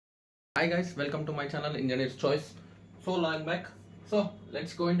Hi guys, welcome to my channel Engineer's Choice. So long back. So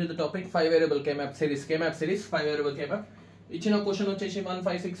let's go into the topic 5 variable K-map series 5 variable K-map. ఇచ్చిన question వచ్చేసి 1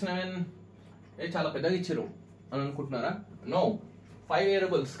 5 6 9 ఏ చాలా పెద్దగా ఇచ్చిరు అని అనుకుంటున్నారా? No, 5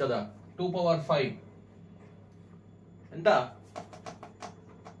 variables కదా, 2 power 5 ఎంత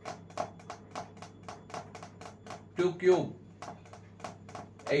 2 క్యూబ్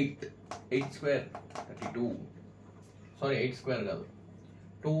 8 స్క్వేర్ 32. సారీ 8 స్క్వేర్ కాదు,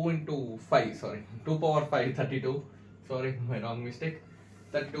 2 into 5, sorry, 2 power 5 32. Sorry, my wrong mistake.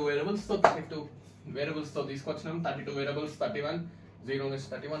 32 variables, so 32 variables తో తీసుకొచ్చినాం. 32 variables 31 0 is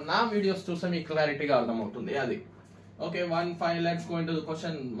 31. నా వీడియోస్ చూస్తే మీకు క్లారిటీగా అర్థమవుతుంది అది. Okay, 1 5 let's go into the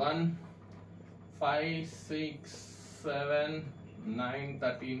question. 1 5 6 7 9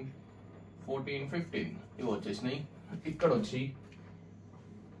 13 14 15 ఇవి వచ్చేసినాయి. ఇక్కడ వచ్చి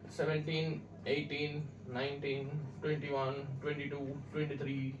 17 18 19 21 22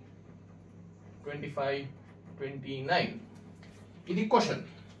 23 25 29 ఇది క్వశ్చన్.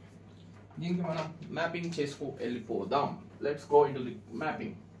 దీనికి మనం మ్యాపింగ్ చేసుకో వెళ్ళిపోదాం. Let's go into the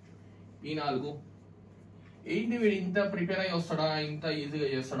mapping. ఈ 4 ఏంటి వీడు ఇంత ప్రిపేర్ అయ్యి వస్తాడా, ఇంత ఈజీగా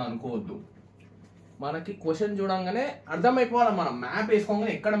చేస్తాడా అనుకోవద్దు. మనకి క్వశ్చన్ చూడంగానే అర్థమైపోవాలి, మనం మ్యాప్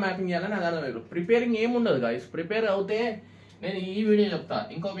వేసుకోగానే ఎక్కడ మ్యాపింగ్ చేయాలని అది అర్థమైపోతుంది. ప్రిపేరింగ్ ఏముండదు గాయస్. ప్రిపేర్ అవుతే నేను ఈ వీడియో చెప్తా,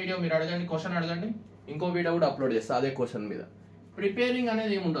 ఇంకో వీడియో మీరు అడగండి, క్వశ్చన్ అడగండి, ఇంకో వీడియో కూడా అప్లోడ్ చేస్తా అదే క్వశ్చన్ మీద. ప్రిపేరింగ్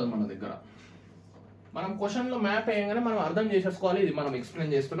అనేది ఏముండదు మన దగ్గర. మనం క్వశ్చన్లో మ్యాప్ వేయగానే మనం అర్థం చేసేసుకోవాలి, ఇది మనం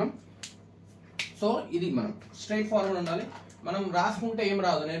ఎక్స్ప్లెయిన్ చేస్తున్నాం. సో ఇది మనం స్ట్రైట్ ఫార్వర్డ్ ఉండాలి. మనం రాసుకుంటే ఏం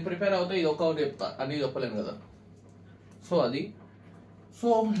రాదు, నేను ప్రిపేర్ అవుతే ఇది ఒక్కొక్కటి చెప్తా, అన్ని చెప్పలేను కదా. సో అది. So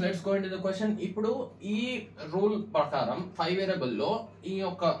let's go into the question. ఇప్పుడు ఈ రూల్ ప్రకారం 5 వేరియబుల్లో ఈ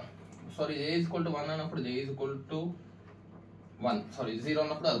యొక్క సారీ j = 1 అన్నప్పుడు j = 1, సారీ 0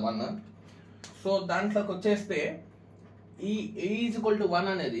 అన్నప్పుడు అది 1. సో దాంట్లోకి వచ్చేస్తే ఈ a = 1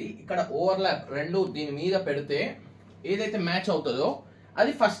 అనేది ఇక్కడ ఓవర్లాప్ రెండు దీని మీద పెడితే ఏదైతే మ్యాచ్ అవుతుందో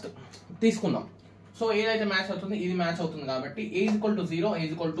అది ఫస్ట్ తీసుకుందాం. సో ఏదైతే మ్యాచ్ అవుతుంది ఇది మ్యాచ్ అవుతుంది కాబట్టి a = 0 a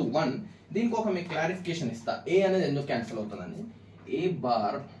 = 1. దీనికి ఒక మీకు క్లారిఫికేషన్ ఇస్తా, a అనేది ఎందుకు క్యాన్సిల్ అవుతుందని. a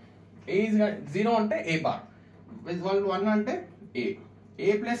బార్ a 0 అంటే a బార్ 1 అంటే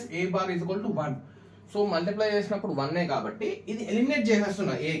a plus a bar = 1. So multiply చేసినప్పుడు 1 కాబట్టి ఇది ఎలిమినేట్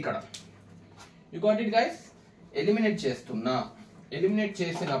చేసేస్తున్నా a ఇక్కడ. You got it guys? Eliminate చేస్తున్నా. ఎలిమినేట్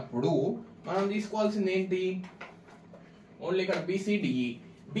చేసినప్పుడు మనం తీసుకోవాల్సింది ఏంటి, ఓన్లీ ఇక్కడ BCDE.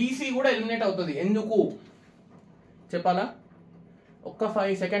 BC కూడా ఎలిమినేట్ అవుతుంది. ఎందుకు చెప్పాలా? ఒక్క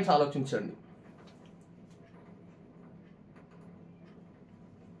 5 సెకండ్స్ ఆలోచించండి.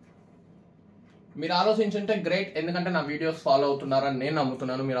 మీరు ఆలోచించుంటే గ్రేట్, ఎందుకంటే నా వీడియోస్ ఫాలో అవుతున్నారని నేను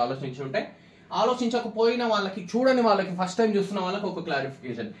నమ్ముతున్నాను. మీరు ఆలోచించుంటే, ఆలోచించకపోయిన వాళ్ళకి, చూడని వాళ్ళకి, ఫస్ట్ టైం చూస్తున్న వాళ్ళకి ఒక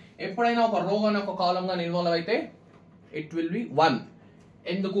క్లారిఫికేషన్. ఎప్పుడైనా ఒక రో గాని ఒక కాలం గాని ఇన్వాల్వ్ అయితే ఇట్ విల్ బి 1.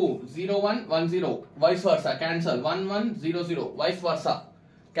 ఎందుకు 0 1 1 0 vice versa cancel, 1 1 0 0 vice versa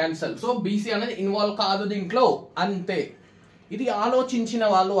cancel. So BC అనేది ఇన్వాల్వ్ కాదు దీంట్లో, అంతే. ఇది ఆలోచించిన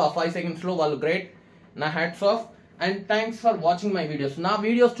వాళ్ళు ఆ 5 సెకండ్స్ లో వాళ్ళు గ్రేట్, నా hats off. And thanks for watching my videos. నా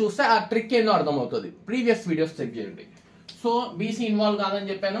వీడియోస్ చూస్తే ఆ ట్రిక్ ఏందో అర్థమవుతుంది. ప్రీవియస్ వీడియోస్ చెక్ చేయండి. సో BC ఇన్వాల్వ్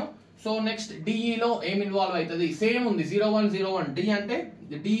కాదని చెప్పాను. సో నెక్స్ట్ DE లో ఏం ఇన్వాల్వ్ అవుతుంది, సేమ్ ఉంది 0 1 0 1. D అంటే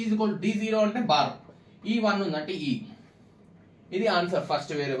D = D0 అంటే బార్, ఈ 1 ఉందంటే E. ఇది ఆన్సర్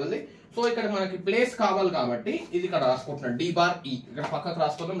ఫస్ట్ వేరియబుల్. సో ఇక్కడ మనకి ప్లేస్ కావాలి కాబట్టి ఇది ఇక్కడ రాసుకుంటున్నాం, D బార్ E ఇక్కడ పక్కకు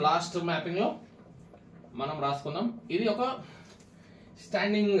రాసుకుందాం. లాస్ట్ మ్యాపింగ్ లో మనం రాసుకుందాం, ఇది ఒక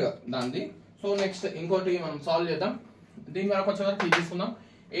స్టాండింగ్ దాంది. సో నెక్స్ట్ ఇంకోటి మనం సాల్వ్ చేద్దాం. దీని వరకు వచ్చేవరకు ఇది తీసుకుందాం.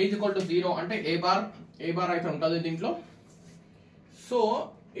 a = 0 అంటే ఏ బార్ అయితే ఉంటుంది దీంట్లో. సో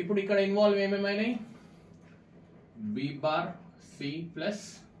ఇప్పుడు ఇక్కడ involve ఏమేమైనాయి, B bar C plus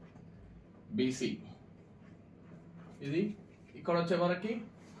BC. ఇది ఇక్కడ వచ్చేవరకు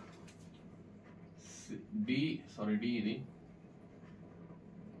D ఇది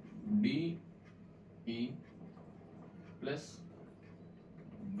DE ప్లస్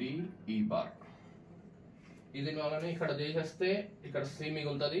DE బార్. ఇది వలన ఇక్కడ చేసేస్తే ఇక్కడ C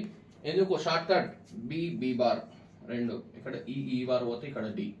మిగులుతుంది. ఎందుకు షార్ట్ కట్ B బార్ 2, ఇక్కడ E బార్ పోతే ఇక్కడ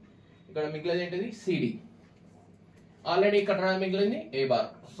D, ఇక్కడ మిగిలింది ఏంటిది CD. ఆల్రెడీ ఇక్కడ మిగిలింది A bar.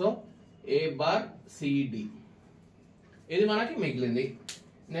 So A bar CD ఇది మనకి మిగిలింది.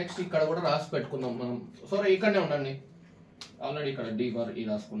 నెక్స్ట్ ఇక్కడ కూడా రాసి పెట్టుకుందాం మనం. సారీ ఇక్కడనే ఉండండి, ఆల్రెడీ ఇక్కడ D బార్ E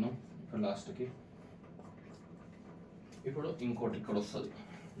రాసుకున్నాం ఇక్కడ లాస్ట్కి. ఇప్పుడు ఇంకోటి ఇక్కడ వస్తుంది,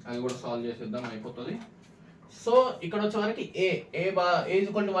 అది కూడా సాల్వ్ చేసేద్దాం, అయిపోతుంది. సో ఇక్కడ వచ్చేవరకు a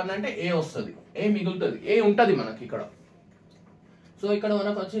 = 1 అంటే a వస్తుంది, a మిగులుతుంది, a ఉంటుంది మనకి ఇక్కడ. సో ఇక్కడ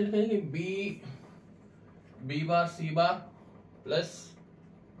మనకు వచ్చేసరికి B bar C bar plus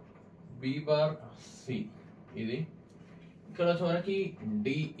B bar C. ఇది ఇక్కడ వచ్చేవరకు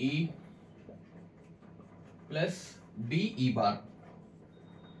DE ప్లస్ డిఈ బార్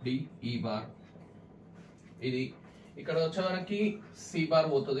ఇది ఇక్కడ వచ్చేవరకు సి బార్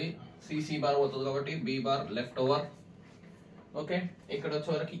పోతుంది, సి బార్ పోతుంది కాబట్టి B bar left over. Okay, ఇక్కడ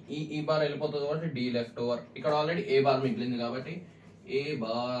వచ్చేవరకు ఈ బార్ వెళ్ళిపోతుంది కాబట్టి డి లెఫ్ట్ ఓవర్. ఇక్కడ ఆల్రెడీ ఏ బార్ మిగిలింది కాబట్టి ఏ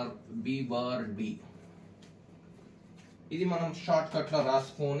బార్ బి బార్ డి. ఇది మనం షార్ట్ కట్ లో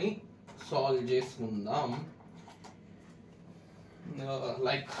రాసుకొని సాల్వ్ చేసుకుందాం.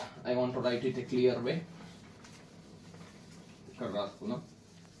 Like I want to right it a clear way. ఇక్కడ రాసుకుందాం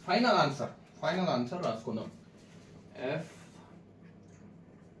ఫైనల్ ఆన్సర్ రాసుకుందాం. ఎఫ్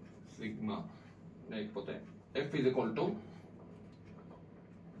సిగ్మా లేకపోతే F is equal to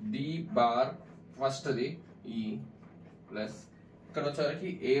D bar ఫస్ట్ది ఈ ప్లస్ ఇక్కడ వచ్చేసరికి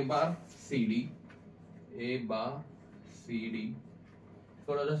ఏ బార్ సిడి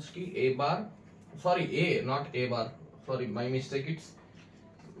ఇక్కడ వచ్చేసరికి ఏ bar sorry A not a bar sorry my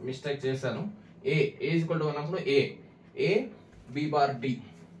mistake చేశాను. ఏ equal to అన్నప్పుడు ఏ బి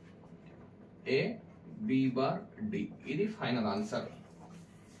బార్ డి ఇది ఫైనల్ ఆన్సర్.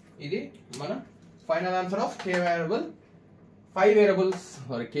 ఇది మన final answer of K variable 5 variables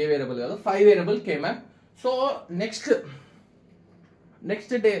sorry K variable కాదు 5 variable K map. So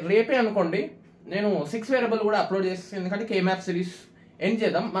next day రేపే అనుకోండి నేను 6 variable కూడా అప్లోడ్ చేస్తాను, ఎందుకంటే కే మ్యాప్ సిరీస్ ఎండ్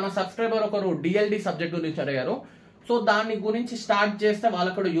చేద్దాం. మన సబ్స్క్రైబర్ ఒకరు డిఎల్డి సబ్జెక్ట్ గురించి అడిగారు, సో దాని గురించి స్టార్ట్ చేస్తే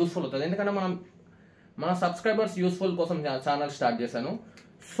వాళ్ళకు కూడా యూస్ఫుల్ అవుతుంది, ఎందుకంటే మన సబ్స్క్రైబర్స్ యూస్ఫుల్ కోసం ఛానల్ స్టార్ట్ చేశాను.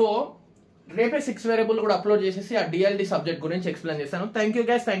 సో రేపే 6 వేరియబుల్ కూడా అప్లోడ్ చేసేసి ఆ డిఎల్డి సబ్జెక్ట్ గురించి ఎక్స్ప్లెయిన్ చేశాను. Thank you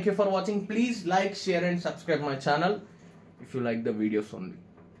guys, thank you for watching. Please like, share and subscribe my channel if you like the videos only.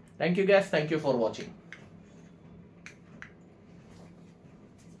 Thank you guys, thank you for watching.